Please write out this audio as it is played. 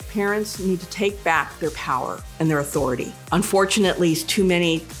Parents need to take back their power and their authority. Unfortunately, too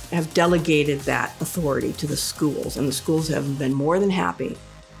many have delegated that authority to the schools, and the schools have been more than happy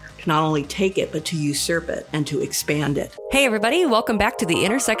to not only take it, but to usurp it and to expand it. Hey, everybody. Welcome back to the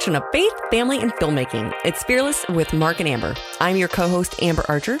intersection of faith, family, and filmmaking. It's Fearless with Mark and Amber. I'm your co-host, Amber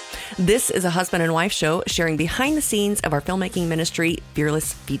Archer. This is a husband and wife show sharing behind the scenes of our filmmaking ministry,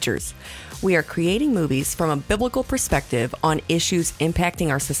 Fearless Features. We are creating movies from a biblical perspective on issues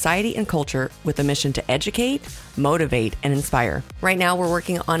impacting our society and culture with a mission to educate, motivate, and inspire. Right now, we're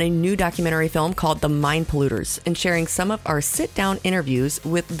working on a new documentary film called The Mind Polluters and sharing some of our sit-down interviews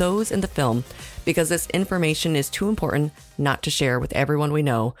with those in the film because this information is too important not to share with everyone we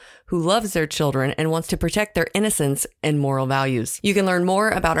know who loves their children and wants to protect their innocence and moral values. You can learn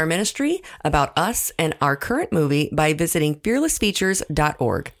more about our ministry, about us, and our current movie by visiting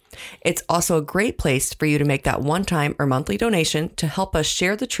fearlessfeatures.org. It's also a great place for you to make that one-time or monthly donation to help us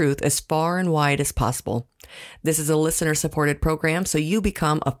share the truth as far and wide as possible. This is a listener-supported program, so you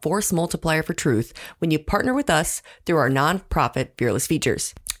become a force multiplier for truth when you partner with us through our nonprofit Fearless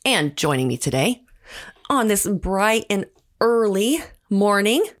Features. And joining me today on this bright and early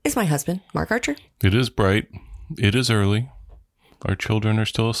morning is my husband, Mark Archer. It is bright. It is early. Our children are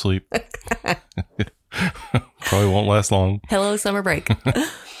still asleep. Probably won't last long. Hello, summer break.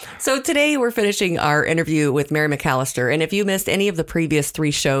 So today we're finishing our interview with Mary McAllister. And if you missed any of the previous 3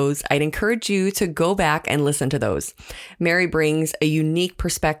 shows, I'd encourage you to go back and listen to those. Mary brings a unique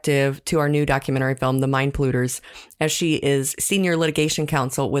perspective to our new documentary film, The Mind Polluters, as she is senior litigation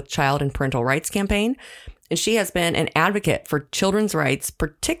counsel with Child and Parental Rights Campaign. And she has been an advocate for children's rights,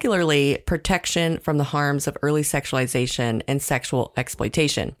 particularly protection from the harms of early sexualization and sexual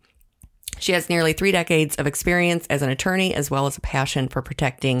exploitation. She has nearly 3 decades of experience as an attorney, as well as a passion for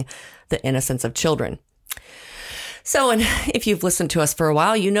protecting the innocence of children. So, and if you've listened to us for a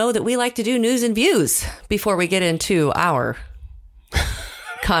while, you know that we like to do news and views before we get into our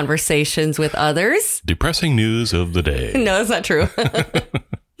conversations with others. Depressing news of the day. No, that's not true.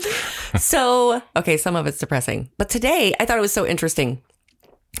 So, okay, some of it's depressing. But today, I thought it was so interesting.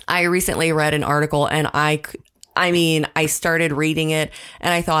 I recently read an article and I started reading it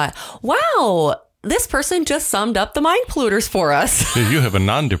and I thought, wow, this person just summed up the mind polluters for us. You have a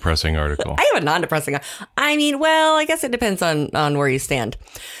non-depressing article. I have a non-depressing. I guess it depends on where you stand.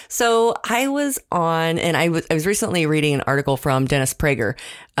 So I was recently reading an article from Dennis Prager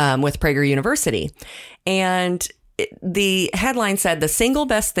with Prager University. And the headline said, "The single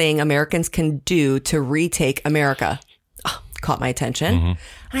best thing Americans can do to retake America." Oh, caught my attention. Mm-hmm.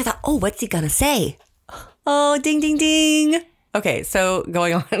 And I thought, oh, what's he going to say? Oh, ding, ding, ding. Okay, so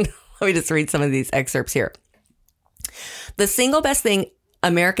going on, let me just read some of these excerpts here. "The single best thing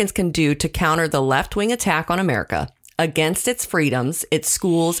Americans can do to counter the left-wing attack on America against its freedoms, its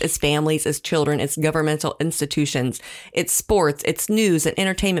schools, its families, its children, its governmental institutions, its sports, its news and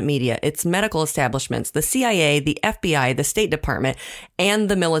entertainment media, its medical establishments, the CIA, the FBI, the State Department, and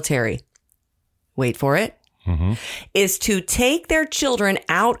the military," wait for it, mm-hmm, "is to take their children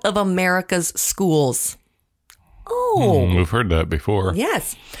out of America's schools." Oh, we've heard that before.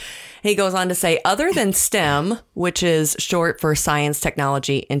 Yes. He goes on to say, other than STEM, which is short for science,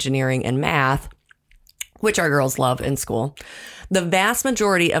 technology, engineering, and math, which our girls love in school, the vast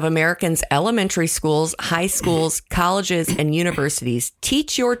majority of Americans' elementary schools, high schools, colleges, and universities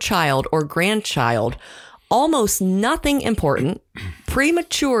teach your child or grandchild almost nothing important,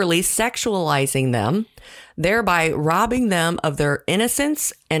 prematurely sexualizing them, thereby robbing them of their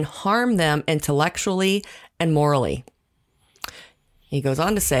innocence and harm them intellectually and morally. He goes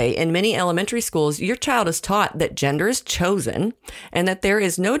on to say, in many elementary schools, your child is taught that gender is chosen and that there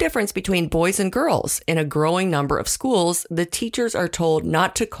is no difference between boys and girls. In a growing number of schools, the teachers are told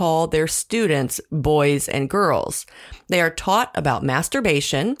not to call their students boys and girls. They are taught about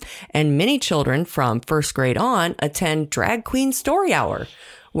masturbation, and many children from first grade on attend Drag Queen Story Hour,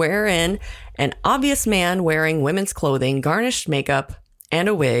 wherein an obvious man wearing women's clothing, garnished makeup, and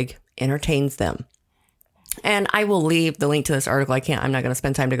a wig entertains them. And I will leave the link to this article. I'm not going to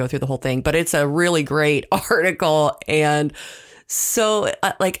spend time to go through the whole thing, but it's a really great article. And so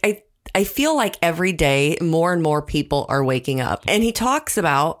I feel like every day more and more people are waking up. And he talks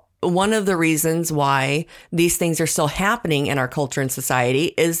about one of the reasons why these things are still happening in our culture and society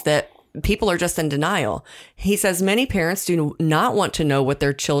is that people are just in denial. He says many parents do not want to know what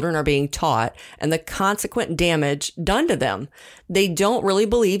their children are being taught and the consequent damage done to them. They don't really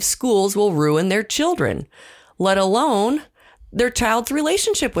believe schools will ruin their children, let alone their child's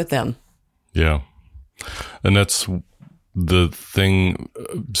relationship with them. Yeah. And that's the thing,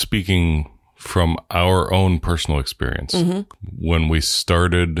 speaking from our own personal experience. When we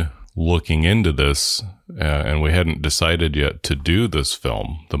started looking into this, and we hadn't decided yet to do this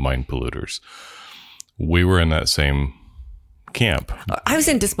film, The Mind Polluters, we were in that same camp. I was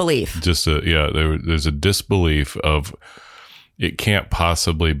in disbelief. There's a disbelief of it can't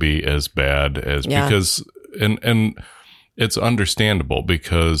possibly be as bad as because and it's understandable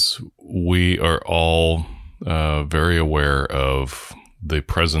because we are all very aware of the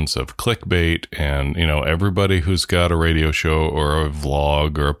presence of clickbait, and everybody who's got a radio show or a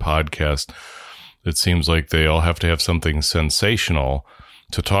vlog or a podcast, it seems like they all have to have something sensational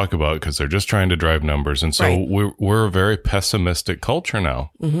to talk about because they're just trying to drive numbers. And so we're a very pessimistic culture now.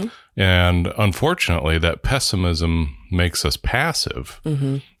 And unfortunately, that pessimism makes us passive.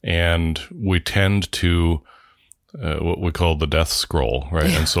 And we tend to what we call the death scroll,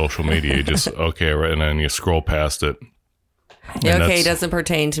 right? On social media, you just, right, and then you scroll past it. It doesn't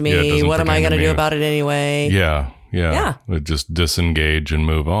pertain to me. What am I going to do about it anyway? Yeah. We just disengage and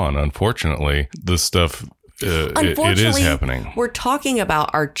move on. Unfortunately, this stuff... it is happening. We're talking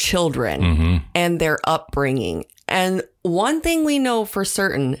about our children and their upbringing. And one thing we know for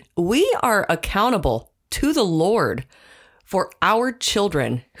certain, we are accountable to the Lord for our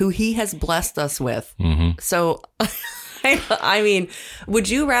children who he has blessed us with. So, I mean, would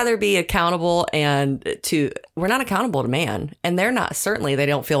you rather be accountable we're not accountable to man, and they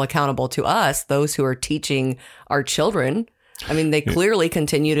don't feel accountable to us, those who are teaching our children. I mean, they clearly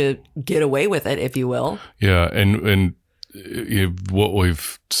continue to get away with it, if you will. Yeah. And what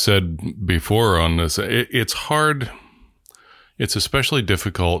we've said before on this, it's hard. It's especially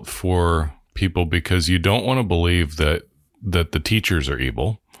difficult for people because you don't want to believe that the teachers are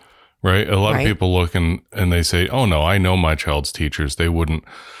evil, right? A lot of people look and they say, oh no, I know my child's teachers. They would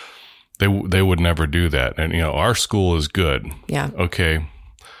never do that. And, our school is good. Yeah. Okay.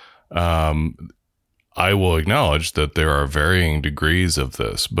 I will acknowledge that there are varying degrees of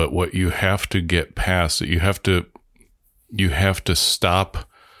this, but what you have to get past, you have to stop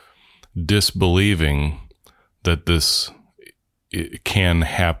disbelieving that this can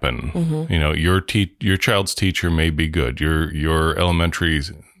happen. Your child's teacher may be good. Your elementary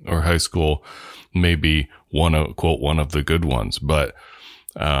or high school may be one of the good ones, but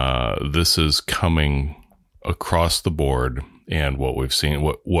this is coming across the board. And what we've seen,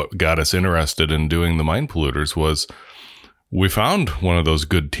 what got us interested in doing The Mind Polluters was we found one of those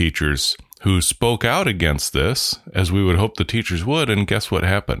good teachers who spoke out against this, as we would hope the teachers would. And guess what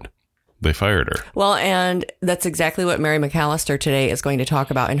happened? They fired her. Well, and that's exactly what Mary McAllister today is going to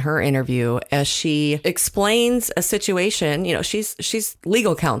talk about in her interview as she explains a situation. She's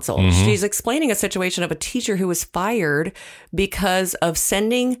legal counsel. She's explaining a situation of a teacher who was fired because of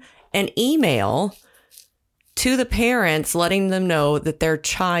sending an email to the parents, letting them know that their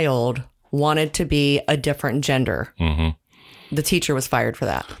child wanted to be a different gender. The teacher was fired for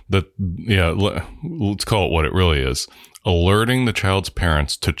that. Let's call it what it really is. Alerting the child's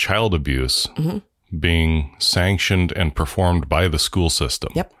parents to child abuse being sanctioned and performed by the school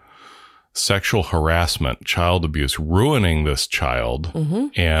system. Yep. Sexual harassment, child abuse, ruining this child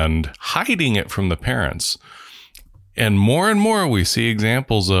and hiding it from the parents. And more we see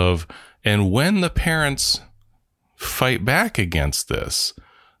examples of, and when the parents fight back against this,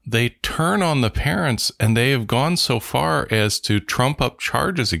 they turn on the parents, and they have gone so far as to trump up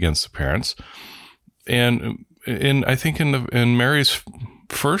charges against the parents. And I think in Mary's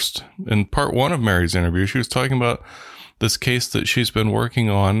in part one of Mary's interview, she was talking about this case that she's been working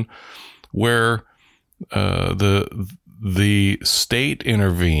on where the state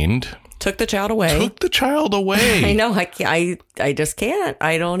intervened. Took the child away. I know. I just can't.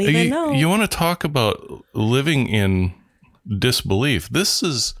 I don't even know. You want to talk about living in disbelief. This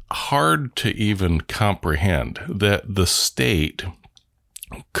is hard to even comprehend, that the state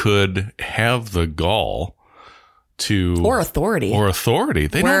could have the gall to... Or authority.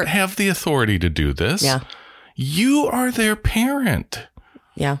 They don't have the authority to do this. Yeah. You are their parent.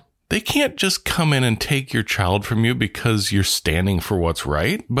 Yeah. They can't just come in and take your child from you because you're standing for what's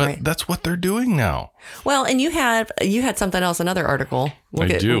right, but that's what they're doing now. Well, and you had something else, another article.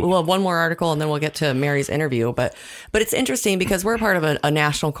 We'll have one more article and then we'll get to Mary's interview. But it's interesting because we're part of a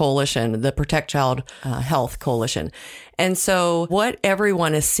national coalition, the Protect Child Health Coalition. And so what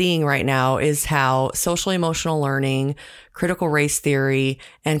everyone is seeing right now is how social emotional learning, critical race theory,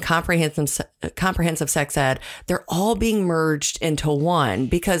 and comprehensive sex ed, they're all being merged into one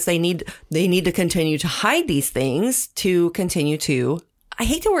because they need to continue to hide these things to continue to I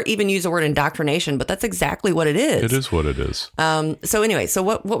hate to even use the word indoctrination, but that's exactly what it is. It is what it is. So anyway, so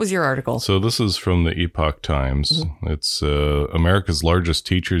what was your article? So this is from the Epoch Times. It's America's largest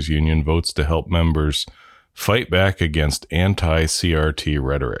teachers union votes to help members fight back against anti-CRT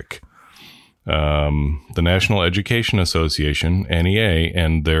rhetoric. The National Education Association, NEA,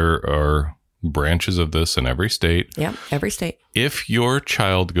 and there are branches of this in every state. Yeah, every state. If your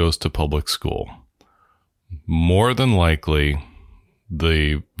child goes to public school, more than likely,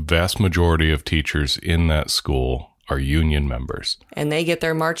 the vast majority of teachers in that school are union members. And they get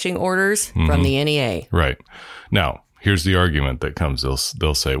their marching orders from the NEA. Right. Now, here's the argument that comes.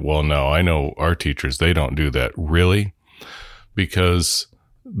 They'll say, well, no, I know our teachers, they don't do that. Really? Because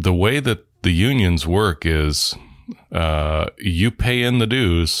the way that the unions work is you pay in the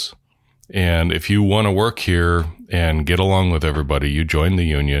dues, and if you want to work here and get along with everybody, you join the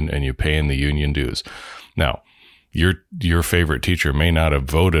union and you pay in the union dues. Now, your favorite teacher may not have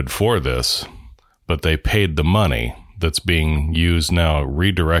voted for this, but they paid the money that's being used now,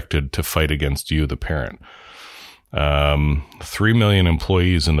 redirected to fight against you, the parent. 3 million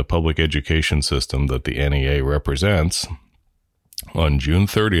employees in the public education system that the NEA represents on June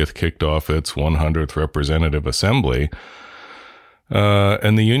 30th kicked off its 100th representative assembly.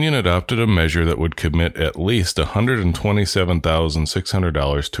 And the union adopted a measure that would commit at least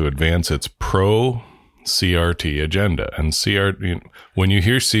 $127,600 to advance its pro-CRT agenda. And CRT, when you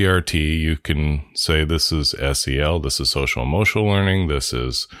hear CRT, you can say this is SEL, this is social emotional learning, this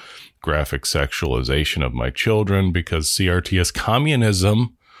is graphic sexualization of my children, because CRT is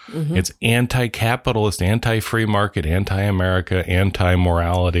communism. It's anti-capitalist, anti-free market, anti-America,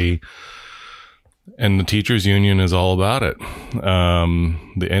 anti-morality. And the teachers union is all about it.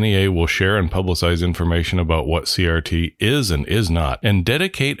 The NEA will share and publicize information about what CRT is and is not, and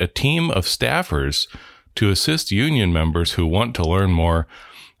dedicate a team of staffers to assist union members who want to learn more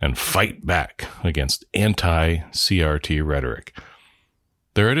and fight back against anti-CRT rhetoric.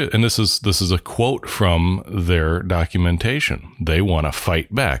 There it is. And this is a quote from their documentation. They want to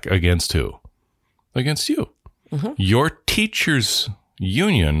fight back against who? Against you. Your teachers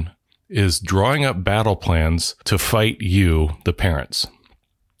union is drawing up battle plans to fight you, the parents.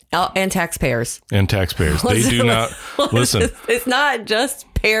 And taxpayers. And taxpayers. They do not listen. It's not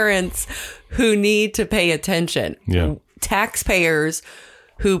just parents who need to pay attention. Yeah. Taxpayers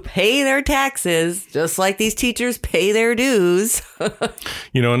who pay their taxes, just like these teachers pay their dues.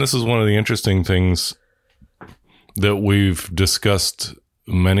 And this is one of the interesting things that we've discussed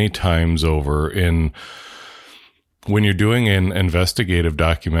many times over in when you're doing an investigative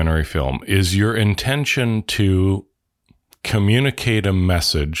documentary film. Is your intention to communicate a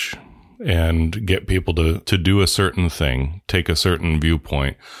message and get people to do a certain thing, take a certain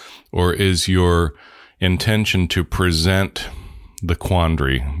viewpoint, or is your intention to present the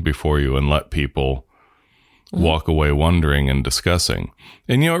quandary before you and let people walk away wondering and discussing?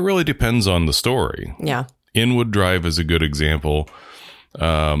 And, it really depends on the story. Yeah. Inwood Drive is a good example.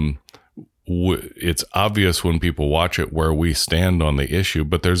 It's obvious when people watch it where we stand on the issue,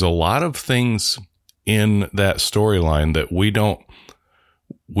 but there's a lot of things in that storyline that we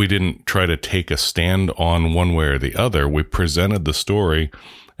didn't try to take a stand on one way or the other. We presented the story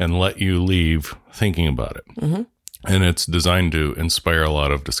and let you leave thinking about it. And it's designed to inspire a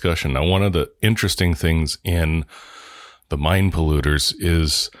lot of discussion. Now, one of the interesting things in the Mind Polluters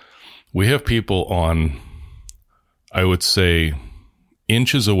is we have people on, I would say,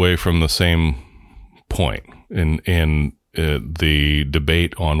 inches away from the same point in the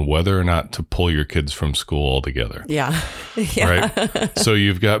debate on whether or not to pull your kids from school altogether. Yeah. Right? So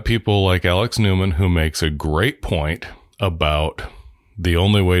you've got people like Alex Newman who makes a great point about the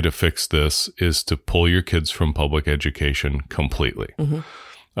only way to fix this is to pull your kids from public education completely.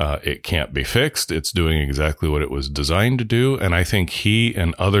 It can't be fixed. It's doing exactly what it was designed to do. And I think he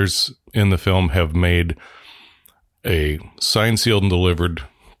and others in the film have made a signed, sealed, and delivered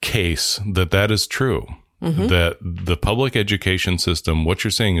case that is true. That the public education system, what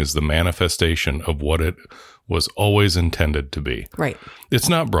you're saying, is the manifestation of what it was always intended to be. Right. It's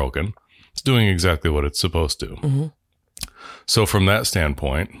not broken. It's doing exactly what it's supposed to. So from that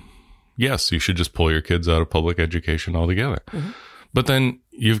standpoint, yes, you should just pull your kids out of public education altogether. But then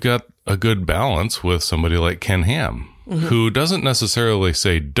you've got a good balance with somebody like Ken Ham, who doesn't necessarily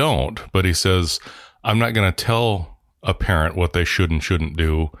say don't, but he says, I'm not going to tell a parent what they should and shouldn't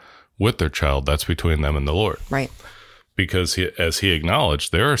do with their child. That's between them and the Lord. Right. Because as he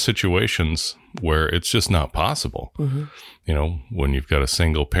acknowledged, there are situations where it's just not possible. When you've got a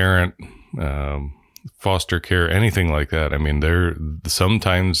single parent, foster care, anything like that. I mean,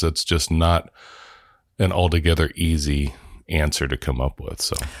 sometimes that's just not an altogether easy answer to come up with.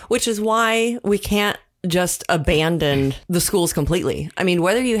 So, which is why we can't just abandon the schools completely. I mean,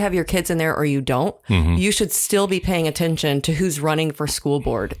 whether you have your kids in there or you don't, you should still be paying attention to who's running for school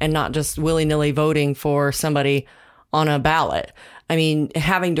board and not just willy-nilly voting for somebody on a ballot. I mean,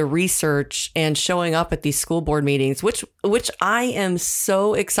 having to research and showing up at these school board meetings, which I am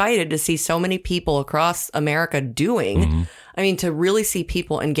so excited to see so many people across America doing. I mean, to really see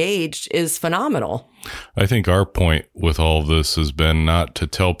people engaged is phenomenal. I think our point with all of this has been not to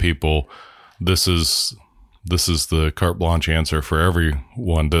tell people this is the carte blanche answer for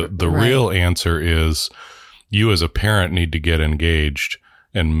everyone. The real answer is you as a parent need to get engaged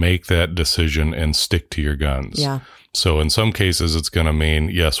and make that decision and stick to your guns. Yeah. So in some cases, it's going to mean,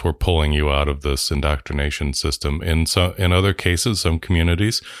 yes, we're pulling you out of this indoctrination system. In other cases, some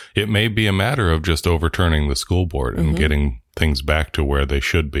communities, it may be a matter of just overturning the school board and getting things back to where they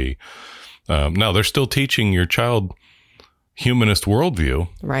should be. Now, they're still teaching your child humanist worldview.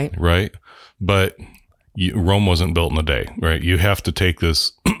 Right. But Rome wasn't built in a day, right? You have to take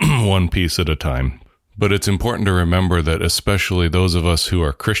this one piece at a time. But it's important to remember that especially those of us who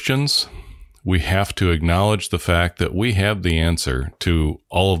are Christians, we have to acknowledge the fact that we have the answer to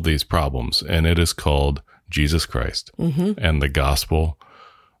all of these problems, and it is called Jesus Christ and the gospel.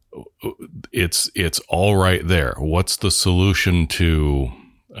 It's all right there. What's the solution to,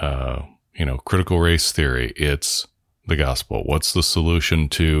 critical race theory? It's the gospel. What's the solution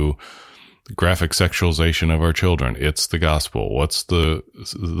to graphic sexualization of our children? It's the gospel. What's the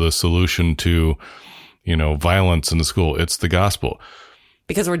solution to, violence in the school? It's the gospel.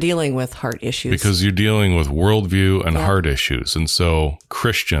 Because we're dealing with heart issues. Because you're dealing with worldview and heart issues. And so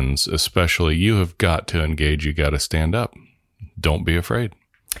Christians, especially, you have got to engage. You got to stand up. Don't be afraid.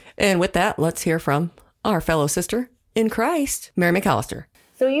 And with that, let's hear from our fellow sister in Christ, Mary McAllister.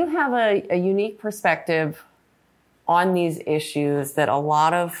 So you have a unique perspective on these issues that a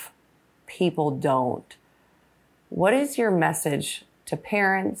lot of people don't. What is your message to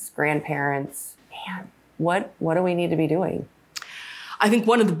parents, grandparents? Man, what do we need to be doing? I think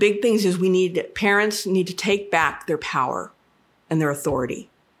one of the big things is parents need to take back their power and their authority.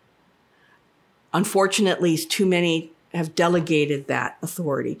 Unfortunately, too many have delegated that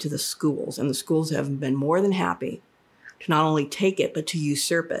authority to the schools, and the schools have been more than happy to not only take it, but to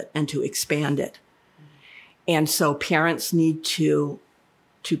usurp it and to expand it. And so parents need to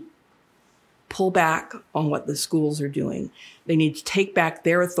pull back on what the schools are doing. They need to take back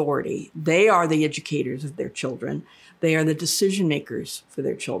their authority. They are the educators of their children. They are the decision makers for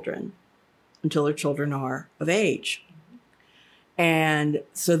their children until their children are of age. And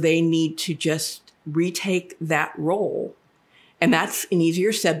so they need to just retake that role. And that's an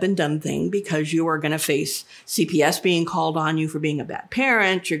easier said than done thing, because you are going to face CPS being called on you for being a bad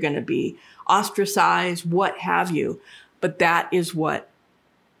parent. You're going to be ostracized, what have you. But that is what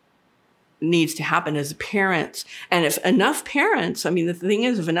needs to happen as parents. And if enough parents, the thing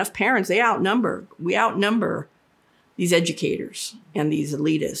is, if enough parents, we outnumber these educators and these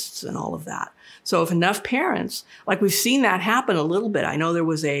elitists and all of that. So if enough parents, like we've seen that happen a little bit. I know there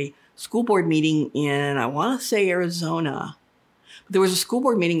was a school board meeting in, I want to say Arizona. But there was a school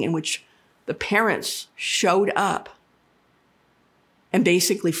board meeting in which the parents showed up and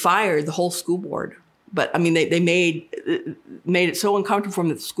basically fired the whole school board. But they made it so uncomfortable for them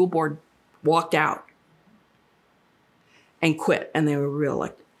that the school board walked out and quit, and they were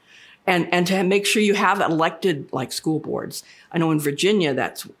reelected. And to make sure you have elected like school boards. I know in Virginia,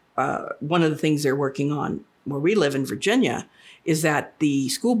 that's one of the things they're working on where we live in Virginia, is that the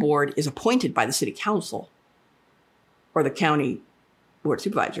school board is appointed by the city council or the county board of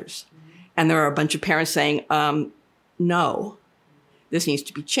supervisors. And there are a bunch of parents saying, no, this needs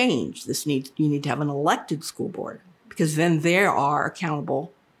to be changed. You need to have an elected school board, because then they are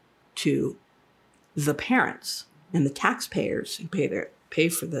accountable to the parents and the taxpayers who pay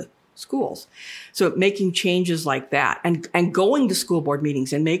for the schools. So making changes like that and going to school board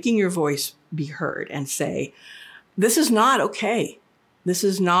meetings and making your voice be heard and say, this is not okay. This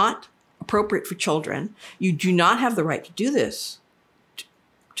is not appropriate for children. You do not have the right to do this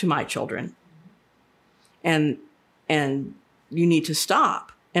to my children. And you need to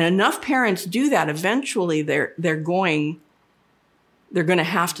stop. And enough parents do that, eventually they're going to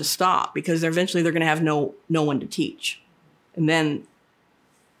have to stop, because eventually they're going to have no one to teach. And then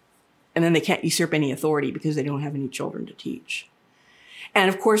they can't usurp any authority because they don't have any children to teach. And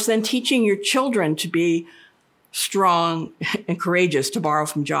of course, then teaching your children to be strong and courageous, to borrow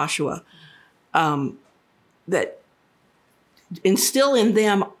from Joshua, that instill in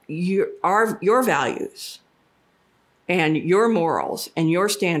them your values, and your morals and your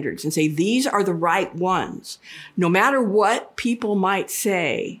standards and say, these are the right ones, no matter what people might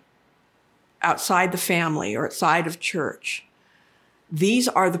say outside the family or outside of church. These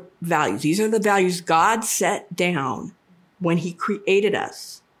are the values. These are the values God set down when he created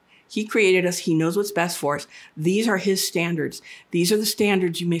us. He created us. He knows what's best for us. These are his standards. These are the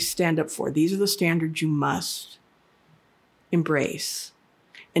standards you may stand up for. These are the standards you must embrace.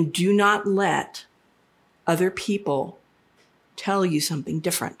 And do not let other people tell you something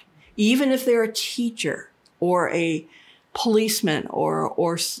different. Even if they're a teacher or a policeman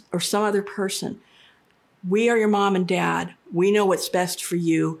or some other person. We are your mom and dad. We know what's best for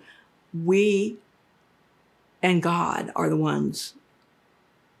you. We and God are the ones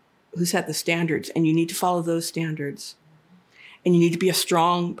who set the standards, and you need to follow those standards. And you need to be a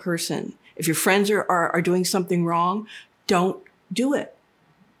strong person. If your friends are doing something wrong, don't do it.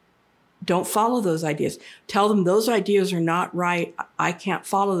 Don't follow those ideas. Tell them those ideas are not right. I can't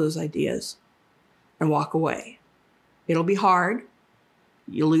follow those ideas, and walk away. It'll be hard.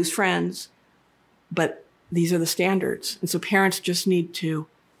 You'll lose friends, but these are the standards. And so parents just need to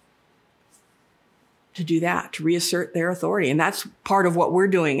do that, to reassert their authority. And that's part of what we're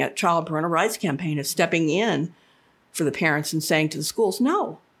doing at Child Parental Rights Campaign, is stepping in for the parents and saying to the schools,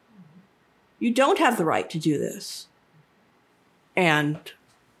 no, you don't have the right to do this. And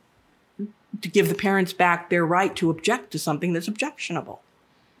to give the parents back their right to object to something that's objectionable.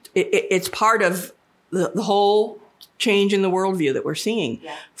 It's part of the whole change in the worldview that we're seeing,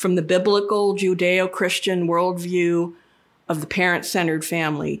 from the biblical Judeo-Christian worldview of the parent-centered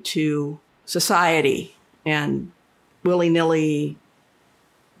family to society and willy-nilly,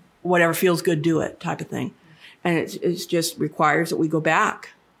 whatever feels good, do it type of thing. And it just requires that we go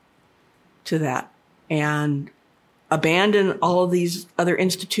back to that and abandon all of these other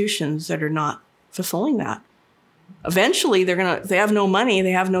institutions that are not fulfilling that. Eventually, they have no money,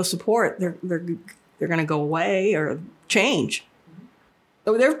 they have no support. They're going to go away or change.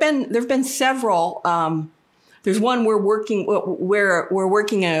 So there've been several. There's one we're working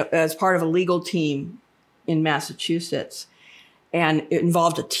as part of a legal team in Massachusetts, and it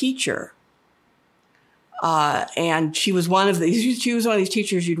involved a teacher. And she was one of these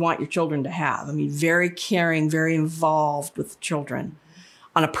teachers you'd want your children to have. I mean, very caring, very involved with children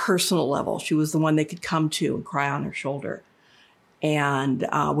on a personal level. She was the one they could come to and cry on her shoulder, and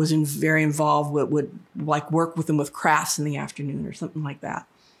was very involved would like work with them with crafts in the afternoon or something like that.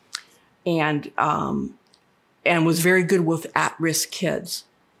 And was very good with at-risk kids.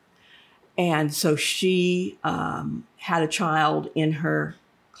 And so she had a child in her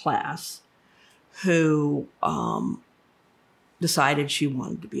class who decided she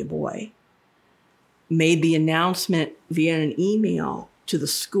wanted to be a boy, made the announcement via an email to the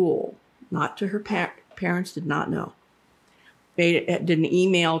school, not to her parents, did not know. Did an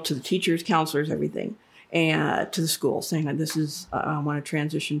email to the teachers, counselors, everything, and to the school saying that this is, I want to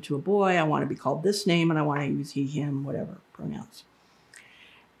transition to a boy, I want to be called this name, and I want to use he, him, whatever pronouns.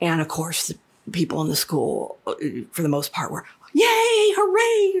 And of course, the people in the school, for the most part, were, yay,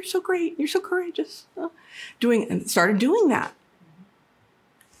 hooray, you're so great, you're so courageous. And started doing that.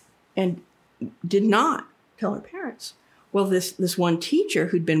 And did not tell her parents. Well, this one teacher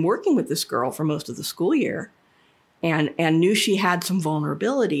who'd been working with this girl for most of the school year and knew she had some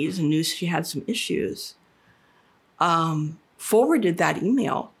vulnerabilities and knew she had some issues, forwarded that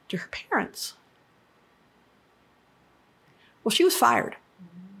email to her parents. Well, she was fired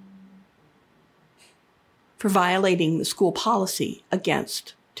for violating the school policy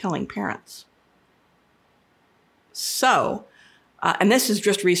against telling parents. So, and this is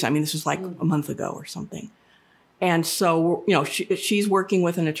just recent. I mean, this was like a month ago or something. And so, she's working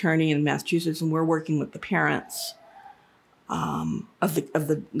with an attorney in Massachusetts, and we're working with the parents of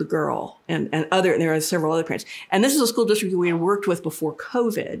the girl and there are several other parents. And this is a school district that we had worked with before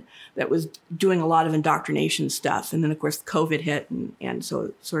COVID that was doing a lot of indoctrination stuff. And then, of course, COVID hit, and so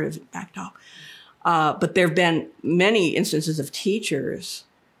it sort of backed off. But there have been many instances of teachers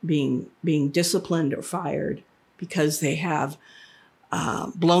being disciplined or fired because they have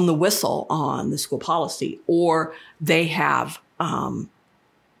blown the whistle on the school policy, or they have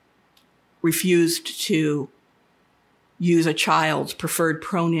refused to use a child's preferred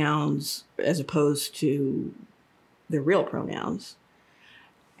pronouns as opposed to their real pronouns.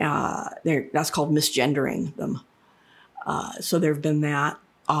 That's called misgendering them. So there have been that.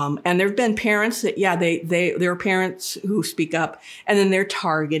 And there have been parents that, there are parents who speak up, and then they're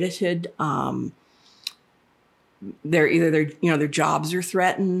targeted. They're either their jobs are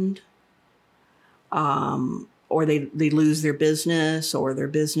threatened, or they lose their business, or their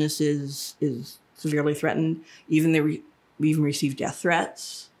business is severely threatened. Even they even receive death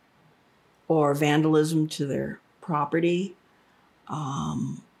threats or vandalism to their property.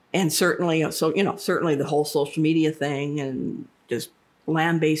 And certainly, certainly the whole social media thing and just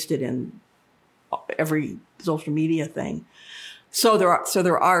lambasted in every social media thing. So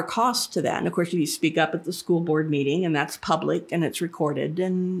there are costs to that. And of course, if you speak up at the school board meeting and that's public and it's recorded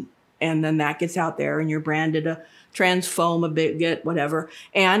and then that gets out there and you're branded a transphobe, a bigot, whatever.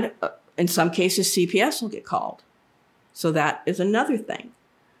 And in some cases, CPS will get called. So that is another thing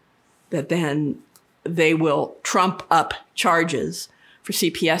that then they will trump up charges for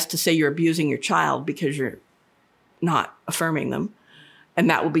CPS to say you're abusing your child because you're not affirming them. And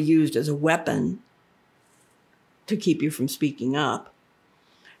that will be used as a weapon to keep you from speaking up.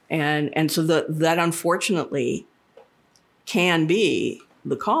 And so that unfortunately can be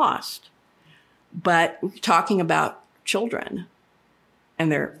the cost. But we're talking about children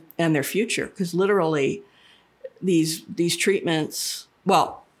and their future, because literally these treatments,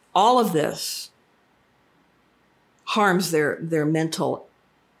 well, all of this harms their mental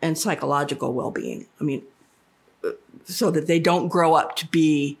and psychological well-being. I mean, so that they don't grow up to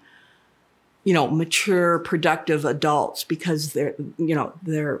be, mature, productive adults because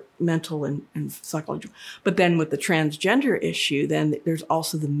they're mental and psychological. But then with the transgender issue, then there's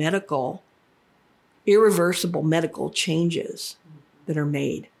also the irreversible medical changes that are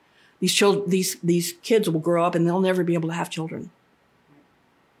made. These kids will grow up and they'll never be able to have children.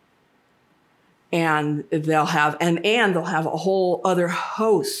 And they'll have a whole other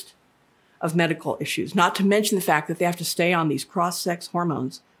host of medical issues, not to mention the fact that they have to stay on these cross-sex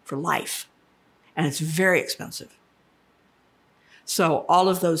hormones for life. And it's very expensive. So all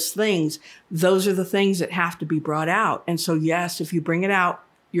of those things, those are the things that have to be brought out. And so, yes, if you bring it out,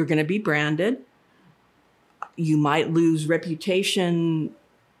 you're going to be branded. You might lose reputation.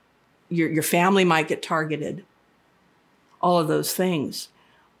 Your family might get targeted. All of those things.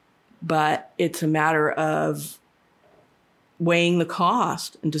 But it's a matter of weighing the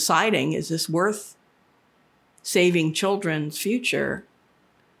cost and deciding, is this worth saving children's future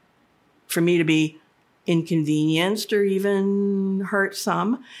for me to be inconvenienced or even hurt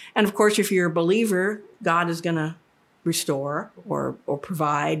some? And of course, if you're a believer, God is going to restore or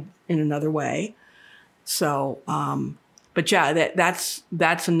provide in another way. So, but yeah,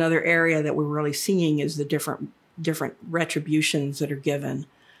 that's another area that we're really seeing is the different retributions that are given.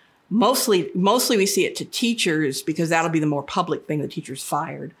 Mostly we see it to teachers because that'll be the more public thing. The teacher's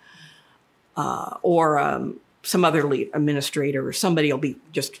fired, or some other lead administrator or somebody will be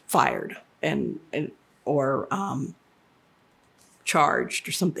just fired or charged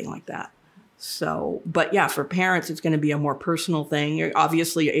or something like that. So, but yeah, for parents, it's going to be a more personal thing.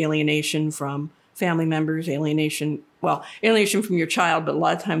 Obviously, alienation from family members, alienation from your child, but a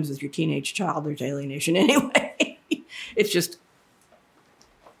lot of times with your teenage child, there's alienation anyway. It's just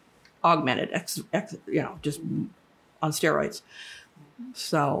augmented, just on steroids.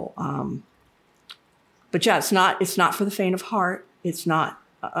 So, but yeah, it's not for the faint of heart. It's not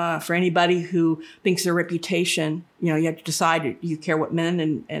for anybody who thinks their reputation. You have to decide: do you care what men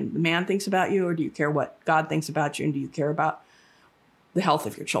and the man thinks about you, or do you care what God thinks about you, and do you care about the health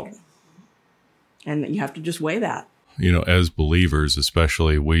of your children? And you have to just weigh that. As believers,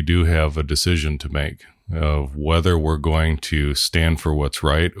 especially, we do have a decision to make of whether we're going to stand for what's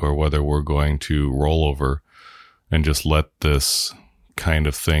right or whether we're going to roll over and just let this kind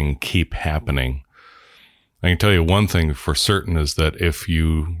of thing keep happening. I can tell you one thing for certain is that if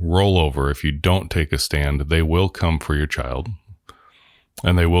you roll over, if you don't take a stand, they will come for your child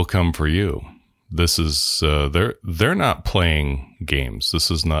and they will come for you. This is, they're not playing games.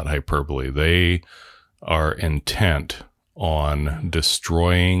 This is not hyperbole. They are intent on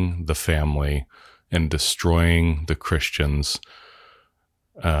destroying the family and destroying the Christians,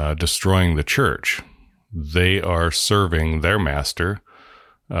 destroying the church. They are serving their master,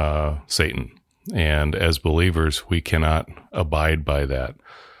 Satan. And as believers, we cannot abide by that.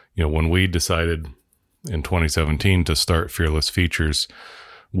 When we decided in 2017 to start Fearless Features,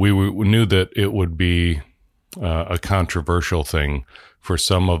 we knew that it would be a controversial thing for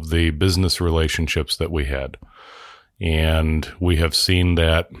some of the business relationships that we had. And we have seen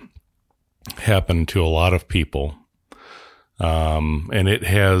that happen to a lot of people. And it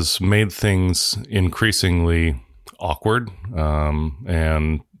has made things increasingly awkward,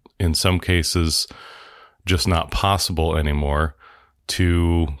 and in some cases, just not possible anymore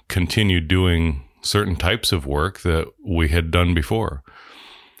to continue doing certain types of work that we had done before.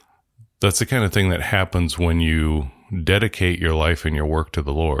 That's the kind of thing that happens when you dedicate your life and your work to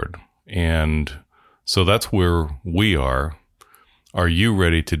the Lord. And so that's where we are. Are you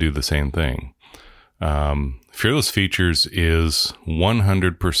ready to do the same thing? Fearless Features is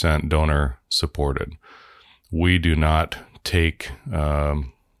 100% donor supported. We do not take,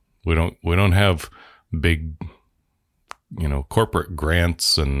 we don't have big, corporate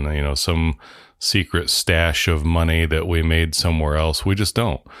grants and, some secret stash of money that we made somewhere else. We just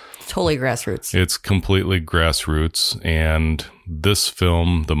don't. Totally grassroots. It's completely grassroots. And this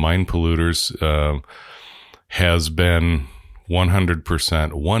film, The Mind Polluters, has been 100%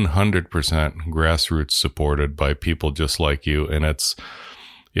 grassroots supported by people just like you. And it's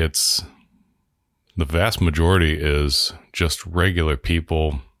the vast majority is just regular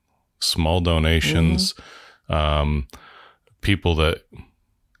people, small donations, people that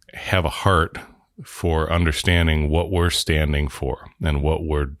have a heart for understanding what we're standing for and what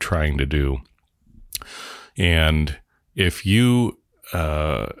we're trying to do. And if you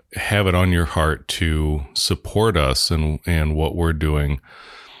have it on your heart to support us and what we're doing,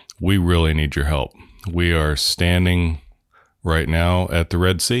 we really need your help. We are standing right now at the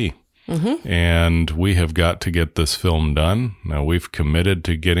Red Sea, and we have got to get this film done. Now, we've committed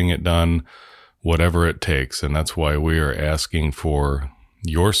to getting it done, whatever it takes, and that's why we are asking for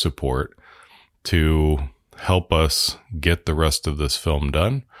your support to help us get the rest of this film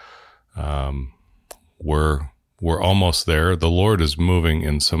done. We're almost there. The Lord is moving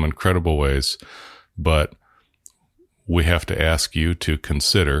in some incredible ways, but we have to ask you to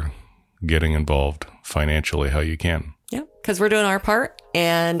consider getting involved financially how you can. Yeah, because we're doing our part,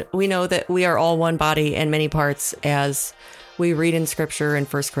 and we know that we are all one body and many parts, as we read in Scripture in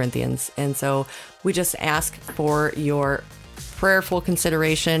 1 Corinthians. And so we just ask for your prayerful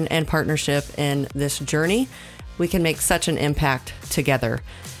consideration and partnership in this journey. We can make such an impact together.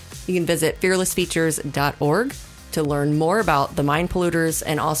 You can visit fearlessfeatures.org to learn more about the Mind Polluters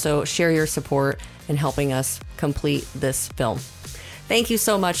and also share your support in helping us complete this film. Thank you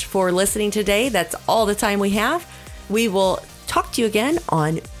so much for listening today. That's all the time we have. We will talk to you again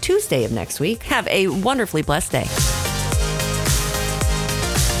on Tuesday of next week. Have a wonderfully blessed day.